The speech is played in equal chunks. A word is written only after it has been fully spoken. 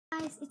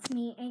guys, it's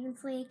me,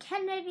 Ainsley.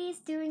 Kennedy's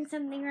doing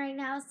something right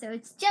now, so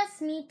it's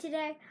just me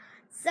today.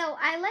 So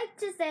I like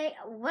to say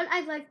what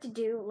I like to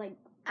do, like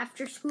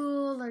after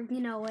school or,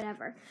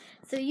 whatever.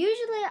 So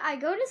usually I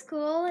go to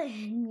school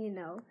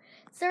and,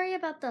 sorry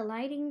about the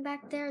lighting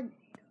back there.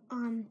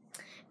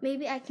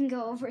 Maybe I can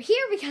go over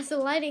here because the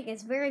lighting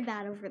is very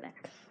bad over there.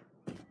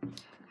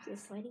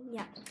 This lighting?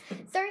 Yeah.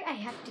 Sorry, I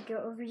have to go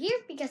over here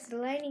because the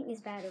lighting is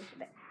bad over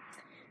there.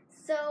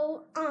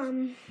 So,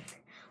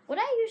 what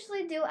I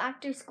usually do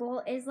after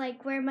school is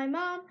like where my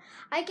mom,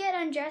 I get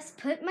undressed,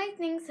 put my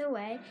things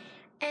away,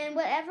 and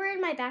whatever in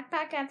my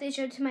backpack I have to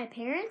show to my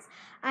parents,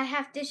 I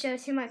have to show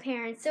to my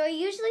parents. So I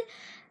usually,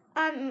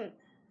 I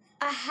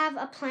have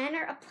a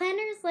planner. A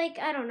planner is like,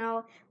 I don't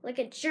know, like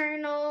a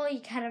journal.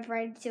 You kind of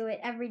write to it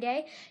every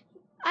day.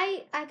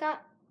 I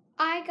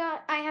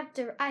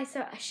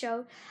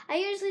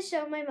usually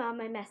show my mom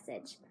my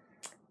message.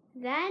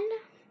 Then,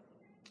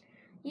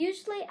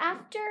 usually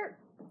after,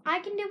 I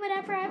can do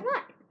whatever I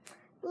want.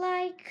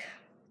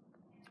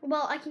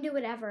 I can do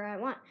whatever I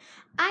want.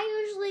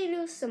 I usually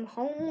do some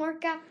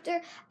homework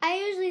after. I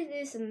usually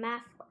do some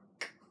math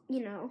work,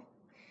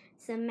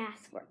 some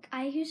math work.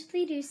 I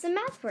usually do some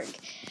math work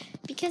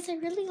because I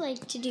really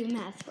like to do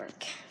math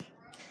work.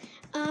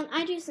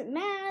 I do some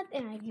math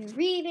and I do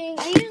reading.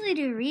 I usually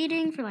do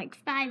reading for like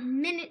 5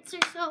 minutes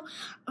or so,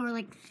 or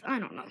I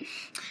don't know.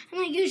 And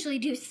I usually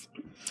do,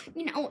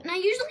 and I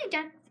usually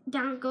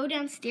go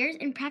downstairs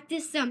and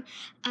practice some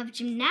of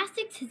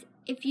gymnastics.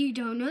 If you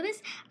don't know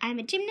this, I'm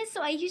a gymnast,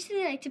 so I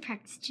usually like to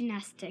practice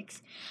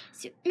gymnastics.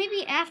 So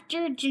maybe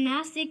after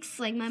gymnastics,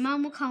 like my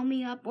mom will call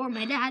me up or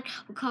my dad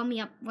will call me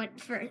up what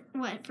for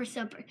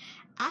supper.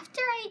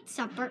 After I eat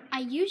supper, I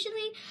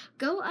usually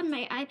go on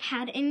my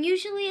iPad and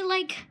usually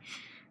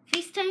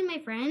FaceTime my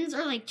friends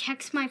or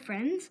text my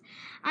friends.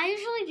 I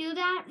usually do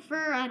that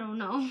for I don't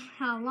know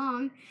how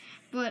long,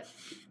 but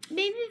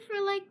maybe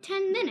for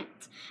 10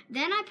 minutes.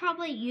 Then I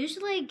probably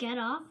usually get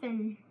off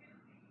and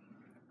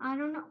I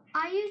don't know.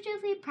 I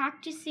usually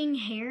practicing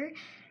hair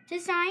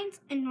designs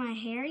in my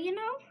hair,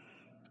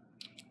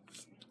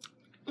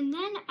 And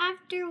then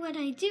after what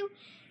I do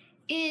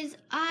is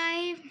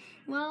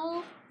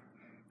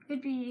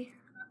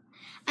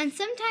and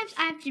sometimes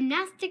I have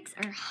gymnastics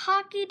or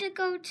hockey to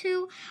go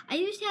to. I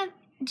usually have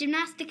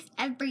gymnastics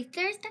every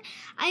Thursday.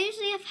 I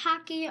usually have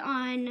hockey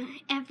on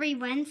every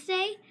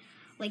Wednesday,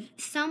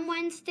 some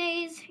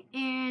Wednesdays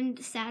and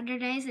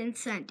Saturdays and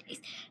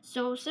Sundays.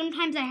 So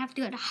sometimes I have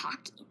to go to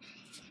hockey.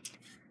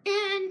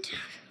 And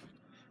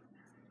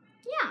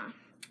yeah,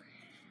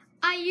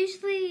 I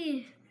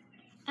usually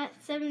at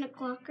 7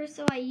 o'clock or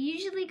so, I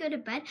usually go to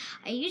bed.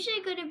 I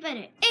usually go to bed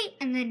at 8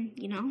 and then,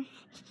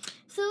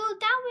 So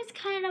that was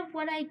kind of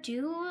what I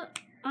do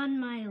on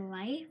my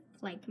life,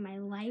 my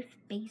life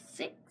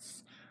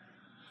basics.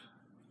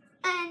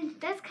 And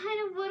that's kind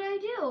of what I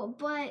do.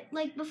 But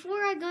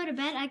before I go to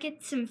bed, I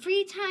get some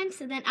free time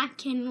so that I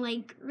can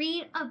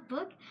read a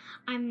book.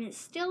 I'm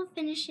still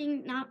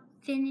not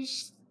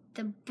finished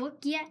the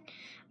book yet.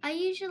 I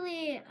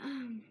usually,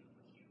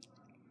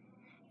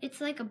 it's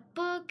a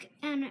book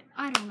and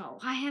I don't know.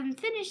 I haven't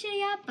finished it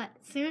yet, but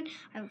soon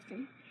I will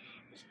finish.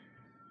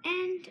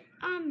 And,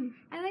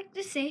 I like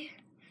to say,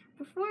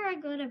 before I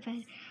go to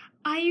bed,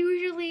 I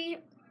usually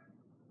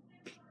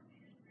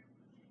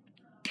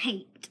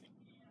paint.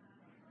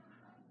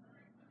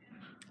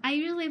 I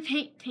usually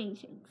paint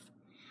paintings.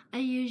 I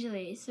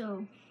usually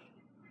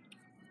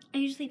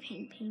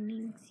paint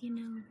paintings,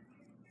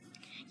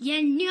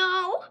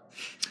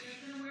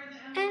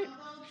 And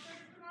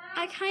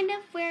I kind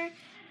of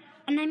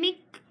and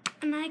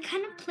I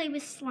kind of play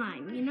with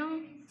slime,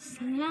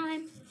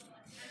 slime.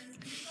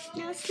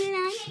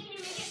 Slime?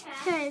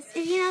 Because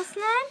if you know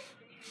slime,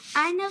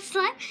 I know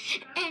slime,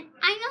 and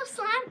I know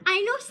slime,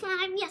 I know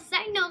slime, yes,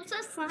 I know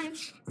slime.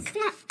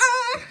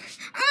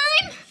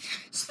 I'm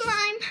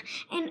slime,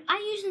 and I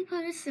usually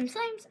play with some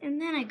slimes,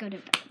 and then I go to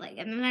bed,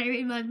 and then I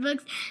read my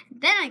books,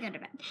 then I go to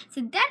bed.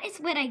 So that is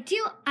what I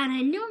do on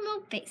a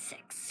normal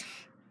basics.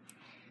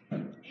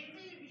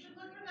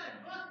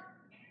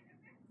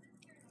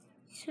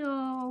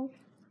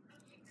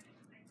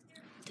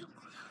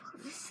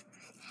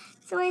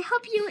 So I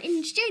hope you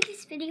enjoyed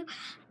this video.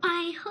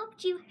 I hope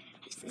you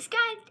have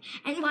subscribed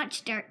and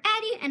watched our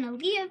Addie and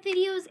Aaliyah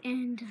videos,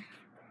 and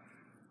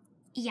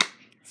yeah.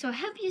 So I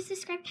hope you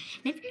subscribe,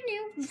 and if you're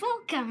new,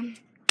 welcome.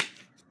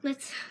 Bye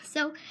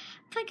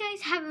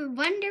guys, have a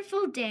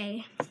wonderful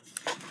day.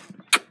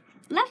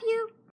 Love you.